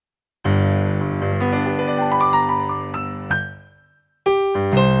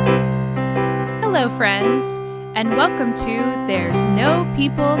Hello, friends, and welcome to There's No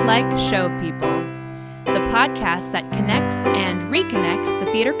People Like Show People, the podcast that connects and reconnects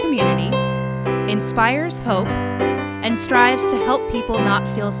the theater community, inspires hope, and strives to help people not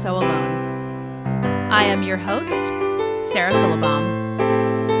feel so alone. I am your host, Sarah Philibom.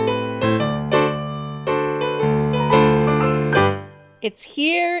 It's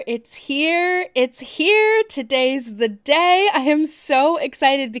here. Today's the day. I am so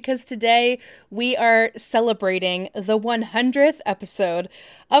excited because today we are celebrating the 100th episode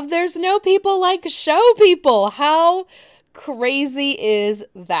of There's No People Like Show People. How crazy is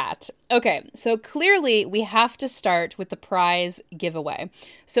that? Okay, so clearly we have to start with the prize giveaway.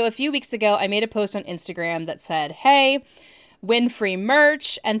 So a few weeks ago, I made a post on Instagram that said, hey, win free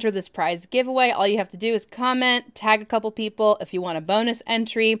merch, enter this prize giveaway. All you have to do is comment, tag a couple people. If you want a bonus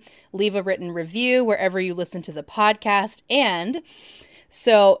entry, leave a written review wherever you listen to the podcast. And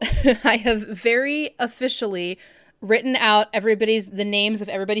so I have very officially written out the names of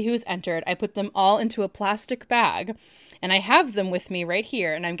everybody who's entered. I put them all into a plastic bag and I have them with me right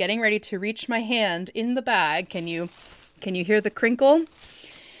here. And I'm getting ready to reach my hand in the bag. Can you hear the crinkle?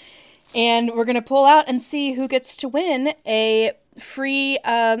 And we're going to pull out and see who gets to win a free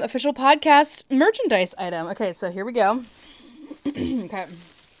official podcast merchandise item. Okay, so here we go. Okay,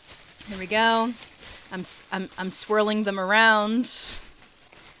 here we go. I'm swirling them around.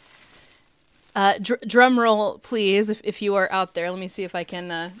 Drum roll, please, if you are out there. Let me see if I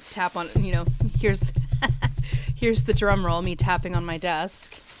can tap on. Here's here's the drum roll. Me tapping on my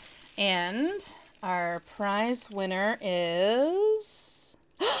desk, and our prize winner is.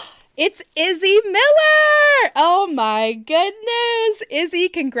 It's Izzy Miller! Oh my goodness! Izzy,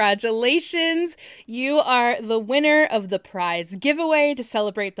 congratulations! You are the winner of the prize giveaway to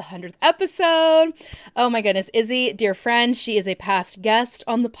celebrate the 100th episode. Oh my goodness, Izzy, dear friend, she is a past guest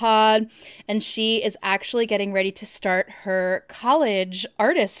on the pod, and she is actually getting ready to start her college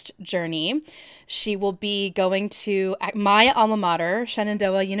artist journey. She will be going to my alma mater,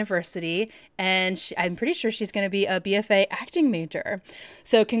 Shenandoah University, and I'm pretty sure she's going to be a BFA acting major.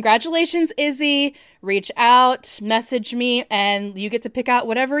 So congratulations, Izzy. Reach out, message me, and you get to pick out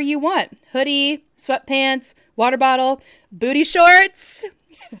whatever you want. Hoodie, sweatpants, water bottle, booty shorts.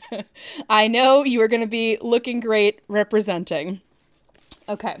 I know you are going to be looking great representing.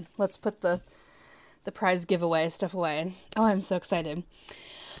 Okay, let's put the prize giveaway stuff away. Oh, I'm so excited.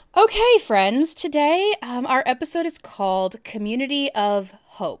 Okay, friends, today our episode is called Community of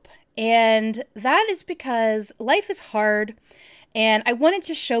Hope, and that is because life is hard, and I wanted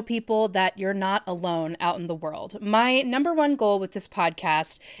to show people that you're not alone out in the world. My number one goal with this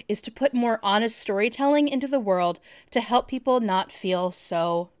podcast is to put more honest storytelling into the world to help people not feel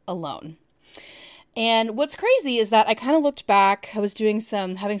so alone. And what's crazy is that I kind of looked back. I was having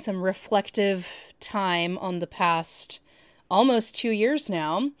some reflective time on the past almost 2 years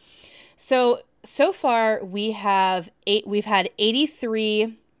now. So far we've had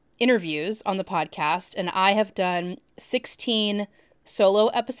 83 interviews on the podcast, and I have done 16 solo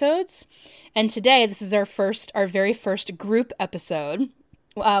episodes. And today, this is our very first group episode.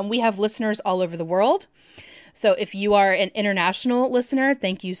 We have listeners all over the world. So if you are an international listener,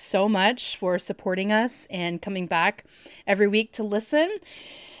 thank you so much for supporting us and coming back every week to listen.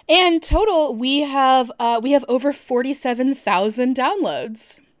 And total, we have over 47,000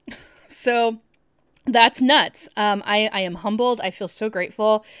 downloads. So that's nuts. I am humbled. I feel so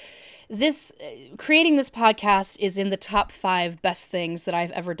grateful. Creating this podcast is in the top 5 best things that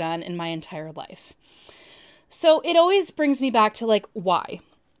I've ever done in my entire life. So it always brings me back to why?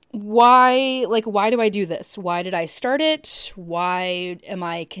 Why do I do this? Why did I start it? Why am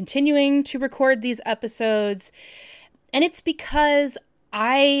I continuing to record these episodes? And it's because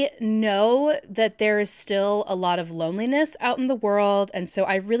I know that there is still a lot of loneliness out in the world, and so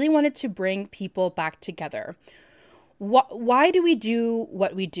I really wanted to bring people back together. Why do we do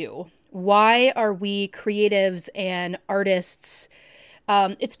what we do? Why are we creatives and artists?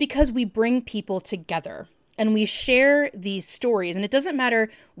 It's because we bring people together, and we share these stories, and it doesn't matter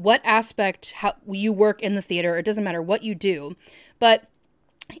what aspect how you work in the theater, it doesn't matter what you do, but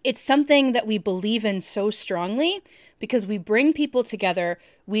it's something that we believe in so strongly. Because we bring people together,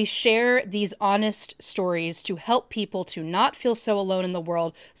 we share these honest stories to help people to not feel so alone in the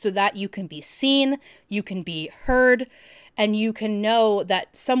world so that you can be seen, you can be heard, and you can know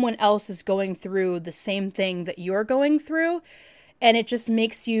that someone else is going through the same thing that you're going through. And it just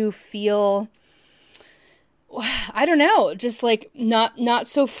makes you feel, I don't know, just not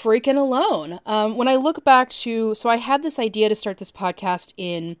so freaking alone. When I look back so I had this idea to start this podcast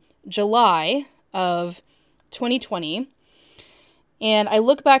in July of 2020, And I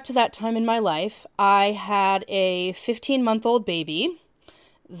look back to that time in my life. I had a 15-month-old baby.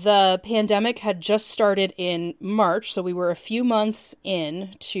 The pandemic had just started in March, so we were a few months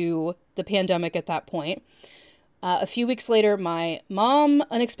in to the pandemic at that point. A few weeks later, my mom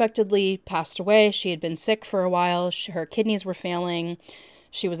unexpectedly passed away. She had been sick for a while. Her kidneys were failing.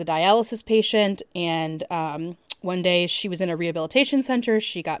 She was a dialysis patient, and one day she was in a rehabilitation center.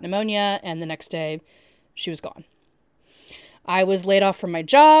 She got pneumonia, and the next day she was gone. I was laid off from my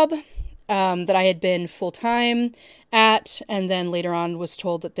job that I had been full-time at, and then later on was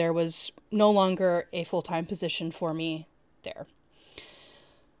told that there was no longer a full-time position for me there.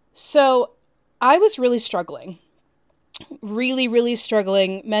 So I was really struggling. Really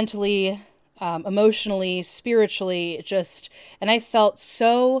struggling mentally, emotionally, spiritually, and I felt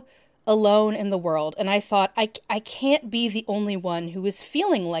so alone in the world. And I thought, I can't be the only one who is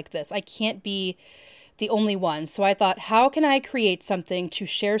feeling like this. I can't be the only one. So I thought, how can I create something to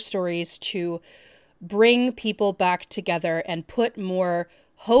share stories, to bring people back together and put more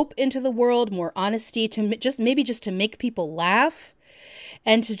hope into the world, more honesty, to just to make people laugh,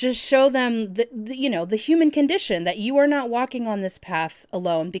 and to just show them the human condition, that you are not walking on this path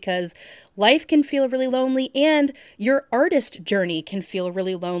alone, because life can feel really lonely, and your artist journey can feel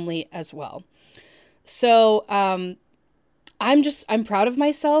really lonely as well. So I'm proud of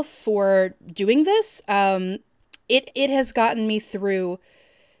myself for doing this. It has gotten me through.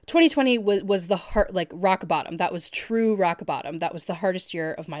 2020 was the hard, like, rock bottom. That was true rock bottom. That was the hardest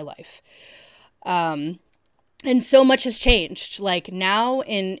year of my life. And so much has changed. Like, now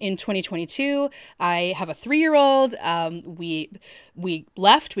in 2022, I have a 3-year-old. We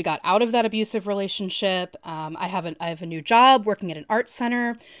left. We got out of that abusive relationship. I have a new job working at an art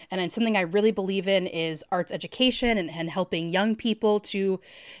center, and then something I really believe in is arts education and helping young people to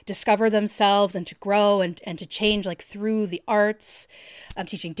discover themselves and to grow and to change, like, through the arts. I'm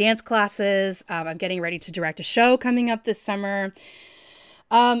teaching dance classes. I'm getting ready to direct a show coming up this summer.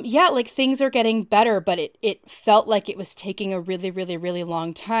 Like, things are getting better, but it felt like it was taking a really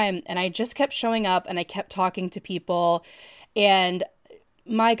long time. And I just kept showing up, and I kept talking to people, and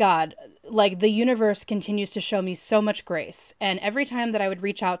my God, like, the universe continues to show me so much grace. And every time that I would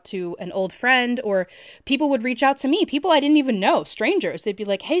reach out to an old friend, or people would reach out to me, people I didn't even know, strangers, they'd be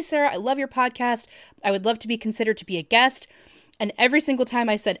like, "Hey, Sarah, I love your podcast. I would love to be considered to be a guest." And every single time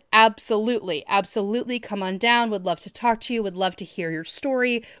I said, absolutely, come on down, would love to talk to you, would love to hear your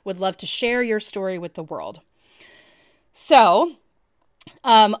story, would love to share your story with the world. So,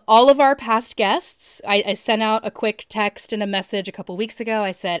 all of our past guests, I sent out a quick text and a message a couple weeks ago.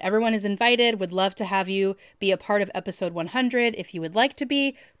 I said, everyone is invited, would love to have you be a part of episode 100 if you would like to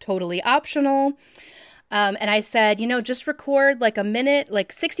be, totally optional. And I said, just record like a minute,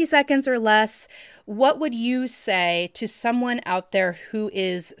 like 60 seconds or less. What would you say to someone out there who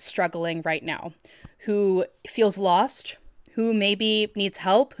is struggling right now, who feels lost, who maybe needs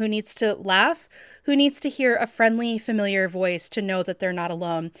help, who needs to laugh, who needs to hear a friendly, familiar voice to know that they're not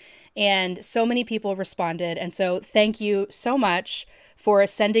alone? And so many people responded. And so thank you so much for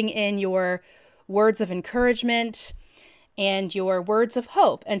sending in your words of encouragement and your words of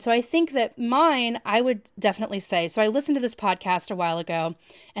hope. And so I think that mine, I would definitely say, so I listened to this podcast a while ago,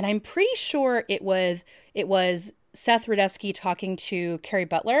 and I'm pretty sure it was Seth Rudetsky talking to Carrie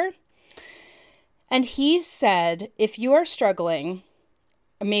Butler. And he said, if you are struggling,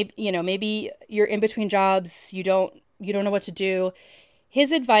 maybe you're in between jobs, you don't know what to do.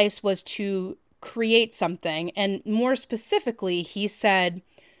 His advice was to create something. And more specifically, he said,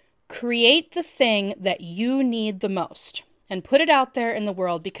 create the thing that you need the most and put it out there in the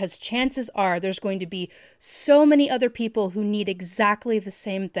world, because chances are there's going to be so many other people who need exactly the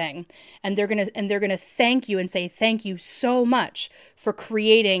same thing. And they're going to thank you and say, thank you so much for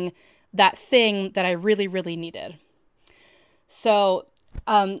creating that thing that I really, really needed. So,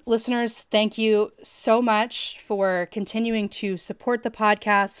 listeners, thank you so much for continuing to support the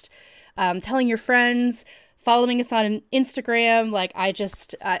podcast, telling your friends, following us on Instagram. Like,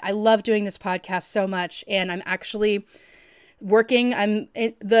 I love doing this podcast so much, and I'm actually working.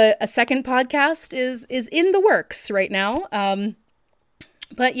 A second podcast is in the works right now.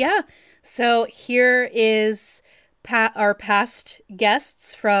 But yeah, so here is our past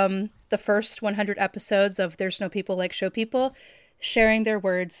guests from the first 100 episodes of There's No People Like Show People, sharing their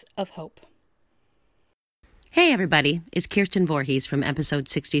words of hope. Hey everybody, it's Kirsten Voorhees from episode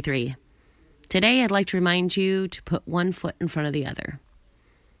 63. Today, I'd like to remind you to put one foot in front of the other.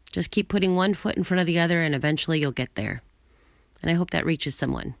 Just keep putting one foot in front of the other, and eventually you'll get there. And I hope that reaches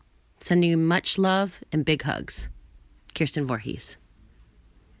someone. Sending you much love and big hugs. Kirsten Voorhees.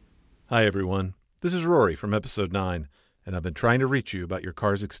 Hi, everyone. This is Rory from episode 9. and I've been trying to reach you about your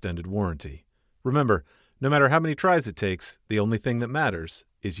car's extended warranty. Remember, no matter how many tries it takes, the only thing that matters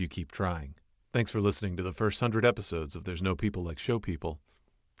is you keep trying. Thanks for listening to the first 100 episodes of There's No People Like Show People.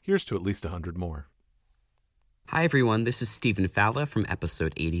 Here's to at least 100 more. Hi everyone, this is Stephen Falla from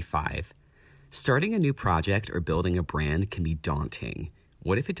episode 85. Starting a new project or building a brand can be daunting.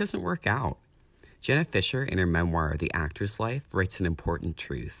 What if it doesn't work out? Jenna Fischer, in her memoir, The Actor's Life, writes an important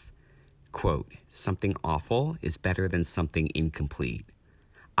truth. Quote, "Something awful is better than something incomplete."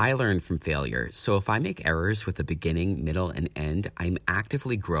 I learn from failure, so if I make errors with a beginning, middle, and end, I'm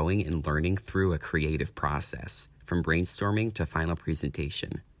actively growing and learning through a creative process, from brainstorming to final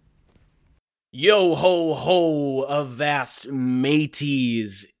presentation. Yo ho ho, avast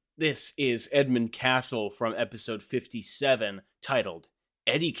mateys. This is Edmund Castle from episode 57, titled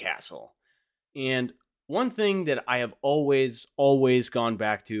Eddie Castle. And one thing that I have always gone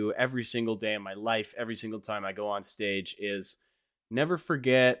back to every single day in my life, every single time I go on stage, is never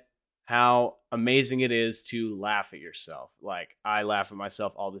forget how amazing it is to laugh at yourself. Like, I laugh at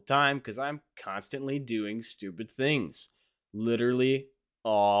myself all the time because I'm constantly doing stupid things. Literally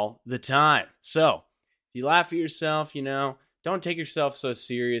all the time. So, if you laugh at yourself, don't take yourself so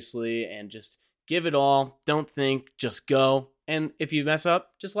seriously and just give it all. Don't think, just go. And if you mess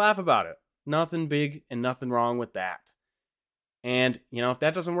up, just laugh about it. Nothing big and nothing wrong with that. And, if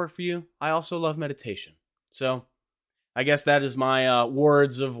that doesn't work for you, I also love meditation. So, I guess that is my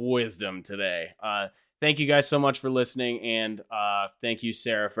words of wisdom today. Thank you guys so much for listening, and thank you,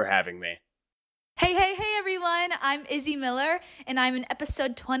 Sarah, for having me. Hey, everyone. I'm Izzy Miller, and I'm in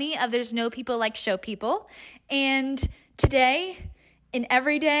episode 20 of There's No People Like Show People. And today, and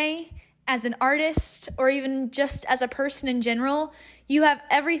every day, as an artist, or even just as a person in general, you have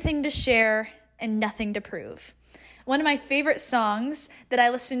everything to share and nothing to prove. One of my favorite songs that I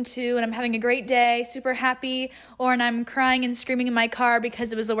listen to when I'm having a great day, super happy, or when I'm crying and screaming in my car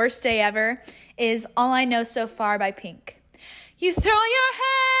because it was the worst day ever, is All I Know So Far by Pink. You throw your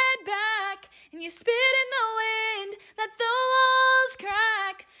head back and you spit in the wind, let the walls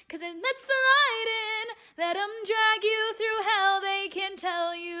crack, 'cause it lets the light in. Let them drag you through hell, they can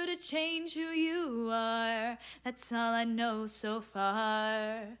tell you to change who you are. That's all I know so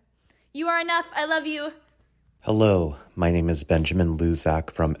far. You are enough, I love you. Hello, my name is Benjamin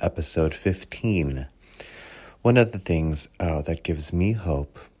Luzak from episode 15. One of the things that gives me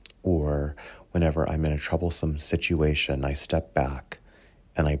hope, or whenever I'm in a troublesome situation, I step back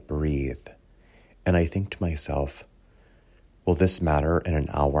and I breathe and I think to myself, will this matter in an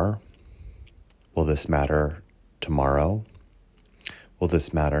hour? Will this matter tomorrow? Will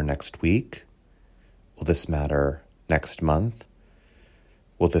this matter next week? Will this matter next month?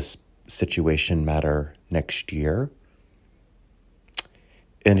 Will this situation matter next year?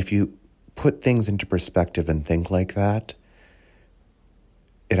 And if you put things into perspective and think like that,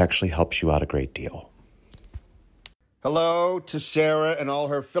 it actually helps you out a great deal. Hello to Sarah and all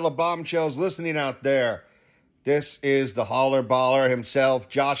her Philibomshells listening out there. This is the holler baller himself,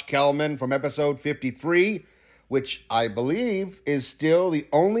 Josh Kellman, from episode 53, which I believe is still the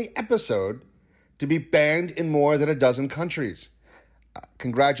only episode to be banned in more than a dozen countries.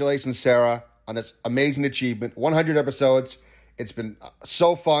 Congratulations, Sarah, on this amazing achievement. 100 episodes. It's been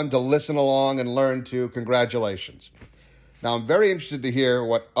so fun to listen along and learn to. Congratulations. Now, I'm very interested to hear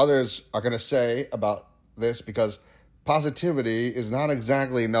what others are going to say about this, because positivity is not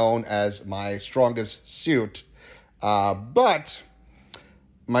exactly known as my strongest suit. But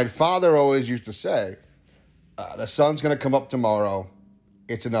my father always used to say, the sun's going to come up tomorrow.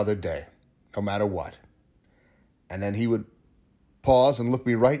 It's another day, no matter what. And then he would pause and look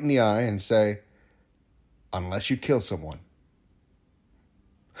me right in the eye and say, unless you kill someone.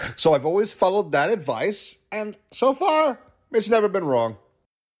 So I've always followed that advice, and so far, it's never been wrong.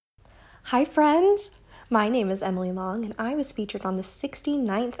 Hi, friends. My name is Emily Long, and I was featured on the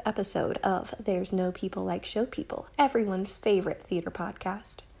 69th episode of There's No People Like Show People, everyone's favorite theater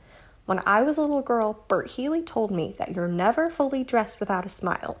podcast. When I was a little girl, Bert Healy told me that you're never fully dressed without a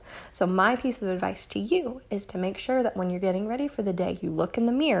smile. So my piece of advice to you is to make sure that when you're getting ready for the day, you look in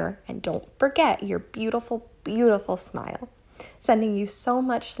the mirror and don't forget your beautiful, beautiful smile. Sending you so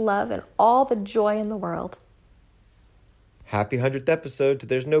much love and all the joy in the world. Happy 100th episode to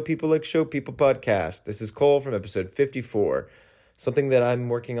There's No People Like Show People podcast. This is Cole from episode 54. Something that I'm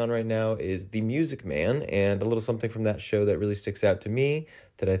working on right now is The Music Man, and a little something from that show that really sticks out to me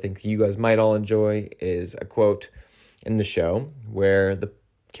that I think you guys might all enjoy is a quote in the show where the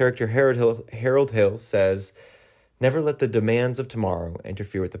character Harold Hill says, "Never let the demands of tomorrow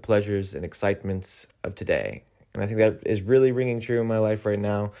interfere with the pleasures and excitements of today." And I think that is really ringing true in my life right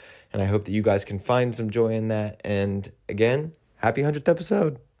now. And I hope that you guys can find some joy in that. And again, happy 100th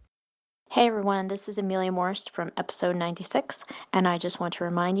episode. Hey everyone, this is Amelia Morris from episode 96, and I just want to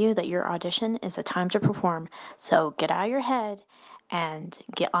remind you that your audition is a time to perform. So get out of your head and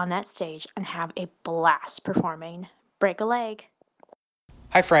get on that stage and have a blast performing. Break a leg.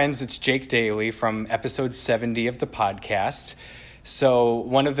 Hi friends, it's Jake Daly from episode 70 of the podcast. So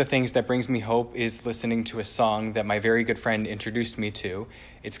one of the things that brings me hope is listening to a song that my very good friend introduced me to.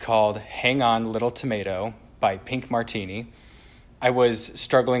 It's called Hang On Little Tomato by Pink Martini. I was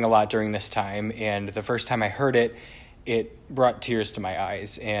struggling a lot during this time, and the first time I heard it, it brought tears to my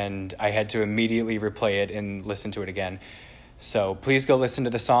eyes, and I had to immediately replay it and listen to it again. So please go listen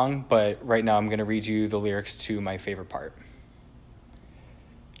to the song, but right now I'm going to read you the lyrics to my favorite part.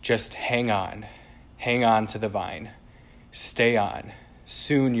 Just hang on to the vine. Stay on,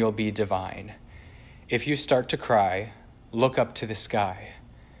 soon you'll be divine. If you start to cry, look up to the sky.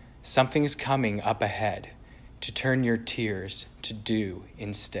 Something's coming up ahead to turn your tears to dew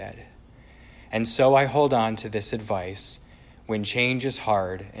instead. And so I hold on to this advice when change is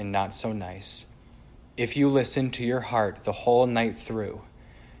hard and not so nice. If you listen to your heart the whole night through,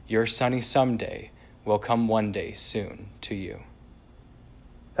 your sunny someday will come one day soon to you.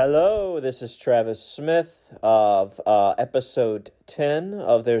 Hello, this is Travis Smith of episode 10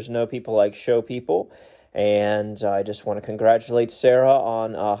 of There's No People Like Show People, and I just want to congratulate Sarah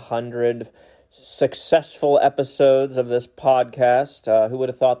on 100 successful episodes of this podcast. Who would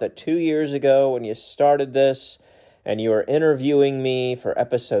have thought that 2 years ago when you started this and you were interviewing me for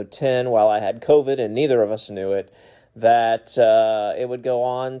episode 10 while I had COVID and neither of us knew it, that it would go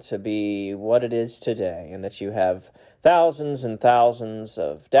on to be what it is today, and that you have thousands and thousands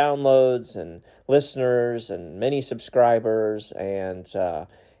of downloads and listeners and many subscribers, and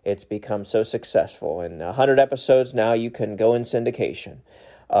it's become so successful. In 100 episodes now, you can go in syndication.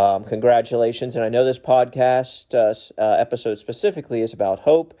 Congratulations, and I know this podcast episode specifically is about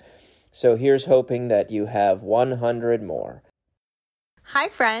hope, so here's hoping that you have 100 more. Hi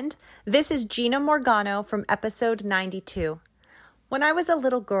friend, this is Gina Morgano from episode 92. When I was a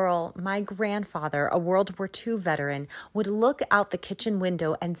little girl, my grandfather, a World War II veteran, would look out the kitchen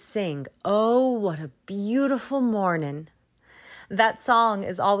window and sing, "Oh, what a beautiful morning." That song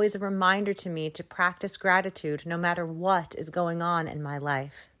is always a reminder to me to practice gratitude no matter what is going on in my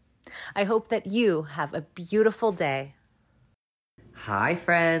life. I hope that you have a beautiful day. Hi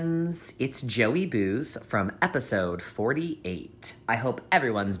friends, it's Joey Booze from episode 48. I hope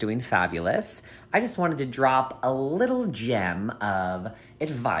everyone's doing fabulous. I just wanted to drop a little gem of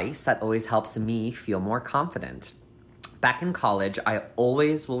advice that always helps me feel more confident. Back in college, I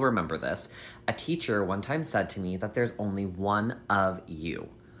always will remember this. A teacher one time said to me that there's only one of you.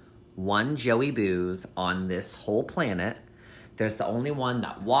 One Joey Booze on this whole planet. There's the only one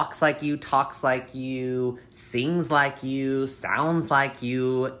that walks like you, talks like you, sings like you, sounds like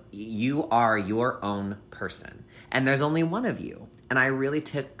you. You are your own person. And there's only one of you. And I really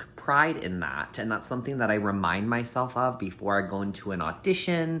took pride in that. And that's something that I remind myself of before I go into an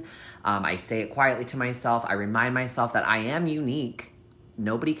audition. I say it quietly to myself. I remind myself that I am unique.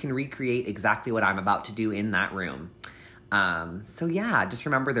 Nobody can recreate exactly what I'm about to do in that room. So yeah, just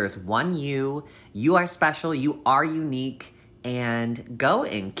remember there's one you. You are special. You are unique. And go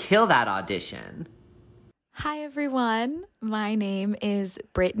and kill that audition. Hi, everyone. My name is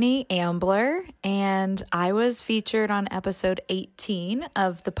Brittany Ambler, and I was featured on episode 18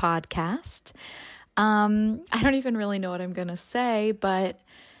 of the podcast. I don't even really know what I'm going to say, but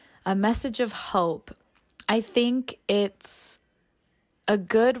a message of hope. I think it's a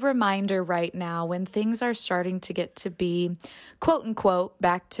good reminder right now when things are starting to get to be, quote unquote,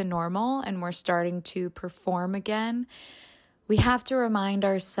 back to normal, and we're starting to perform again. We have to remind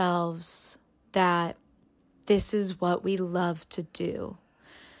ourselves that this is what we love to do.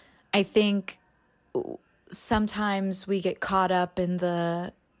 I think sometimes we get caught up in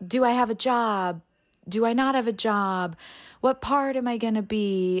the, do I have a job? Do I not have a job? What part am I going to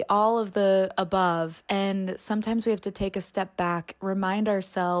be? All of the above. And sometimes we have to take a step back, remind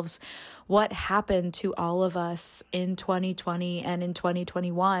ourselves what happened to all of us in 2020 and in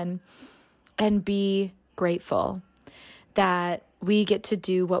 2021, and be grateful that we get to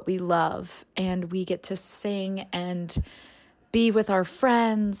do what we love, and we get to sing and be with our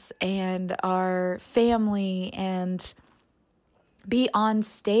friends and our family and be on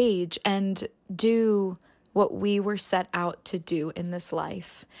stage and do what we were set out to do in this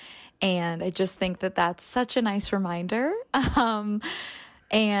life. And I just think that that's such a nice reminder.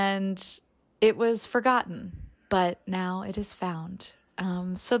 And it was forgotten, but now it is found.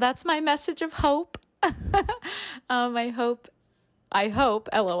 So that's my message of hope. I hope,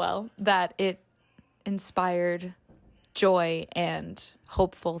 LOL, that it inspired joy and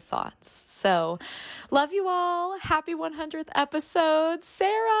hopeful thoughts. So, love you all. Happy 100th episode.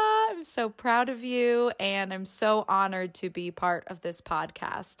 Sarah, I'm so proud of you, and I'm so honored to be part of this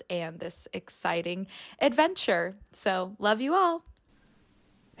podcast and this exciting adventure. So, love you all.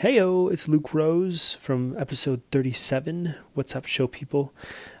 Heyo, it's Luke Rose from episode 37. What's up, show people?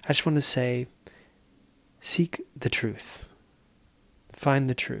 I just want to say, seek the truth. Find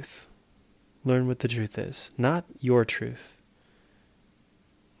the truth. Learn what the truth is. Not your truth.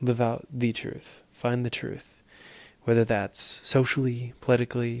 Live out the truth. Find the truth. Whether that's socially,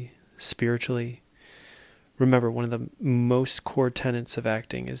 politically, spiritually. Remember, one of the most core tenets of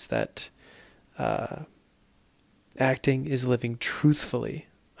acting is that acting is living truthfully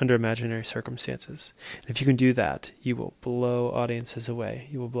under imaginary circumstances. And if you can do that, you will blow audiences away.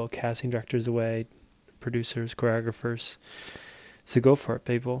 You will blow casting directors away, producers, choreographers. So go for it,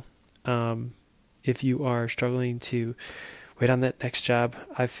 people. If you are struggling to wait on that next job,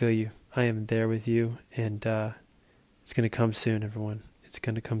 I feel you. I am there with you, and it's going to come soon, everyone. It's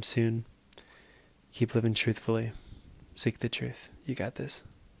going to come soon. Keep living truthfully. Seek the truth. You got this.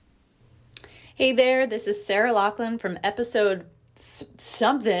 Hey there, this is Sarah Lachlan from episode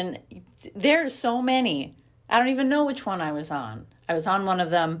something. There's so many. I don't even know which one I was on. I was on one of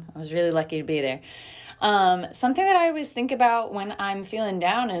them. I was really lucky to be there. Something that I always think about when I'm feeling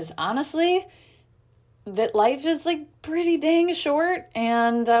down is honestly that life is like pretty dang short,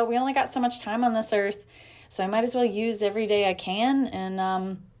 and we only got so much time on this earth. So I might as well use every day I can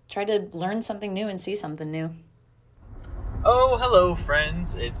and try to learn something new and see something new. Oh, hello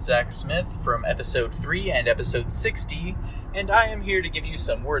friends, it's Zach Smith from episode 3 and episode 60, and I am here to give you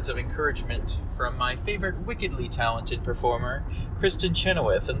some words of encouragement from my favorite wickedly talented performer, Kristen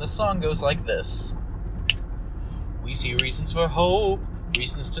Chenoweth, and the song goes like this. We see reasons for hope,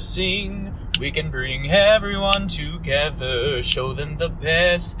 reasons to sing, we can bring everyone together, show them the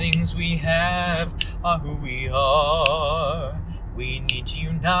best things we have are who we are. We need to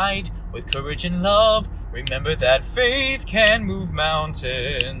unite with courage and love. Remember that faith can move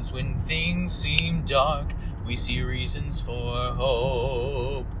mountains. When things seem dark, we see reasons for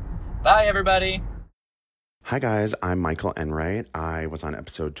hope. Bye, everybody. Hi, guys. I'm Michael Enright. I was on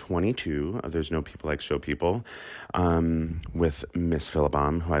episode 22 of There's No People Like Show People with Miss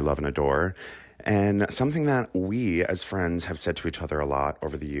Philibom, who I love and adore. And something that we as friends have said to each other a lot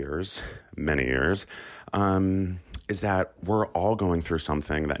over the years, many years, is that we're all going through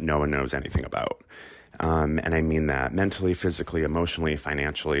something that no one knows anything about. And I mean that mentally, physically, emotionally,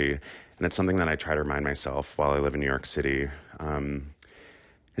 financially. And it's something that I try to remind myself while I live in New York City,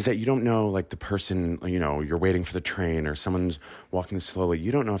 is that you don't know, like the person, you know, you're waiting for the train or someone's walking slowly.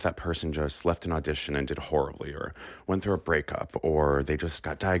 You don't know if that person just left an audition and did horribly or went through a breakup or they just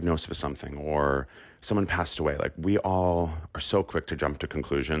got diagnosed with something or someone passed away. Like we all are so quick to jump to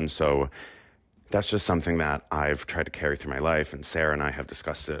conclusions. So that's just something that I've tried to carry through my life, and Sarah and I have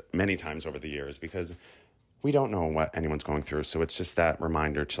discussed it many times over the years because we don't know what anyone's going through. So it's just that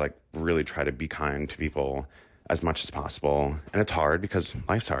reminder to like really try to be kind to people as much as possible. And it's hard because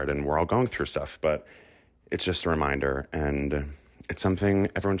life's hard and we're all going through stuff, but it's just a reminder, and it's something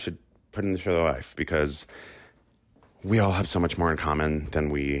everyone should put into their life because we all have so much more in common than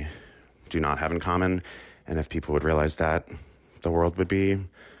we do not have in common. And if people would realize that, the world would be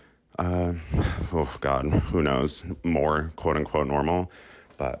oh God, who knows, more quote unquote normal.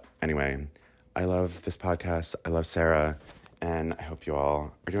 But anyway, I love this podcast. I love Sarah, and I hope you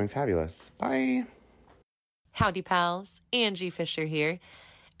all are doing fabulous. Bye. Howdy pals, Angie Fisher here.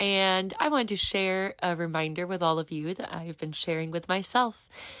 And I wanted to share a reminder with all of you that I've been sharing with myself.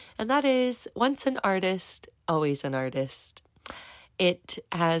 And that is, once an artist, always an artist. It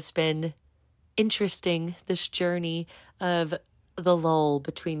has been interesting, this journey of the lull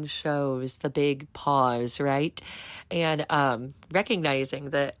between shows, the big pause, right? And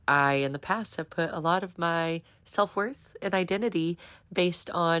recognizing that I, in the past, have put a lot of my self-worth and identity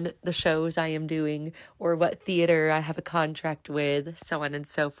based on the shows I am doing or what theater I have a contract with, so on and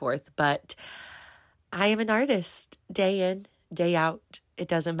so forth. But I am an artist day in, day out. It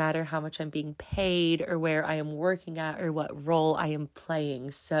doesn't matter how much I'm being paid or where I am working at or what role I am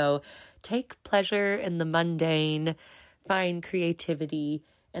playing. So take pleasure in the mundane. Find creativity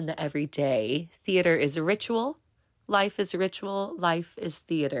in the everyday. Theater is a ritual. Life is a ritual. Life is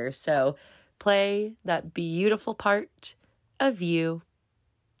theater. So play that beautiful part of you.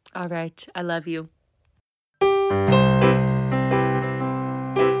 All right. I love you.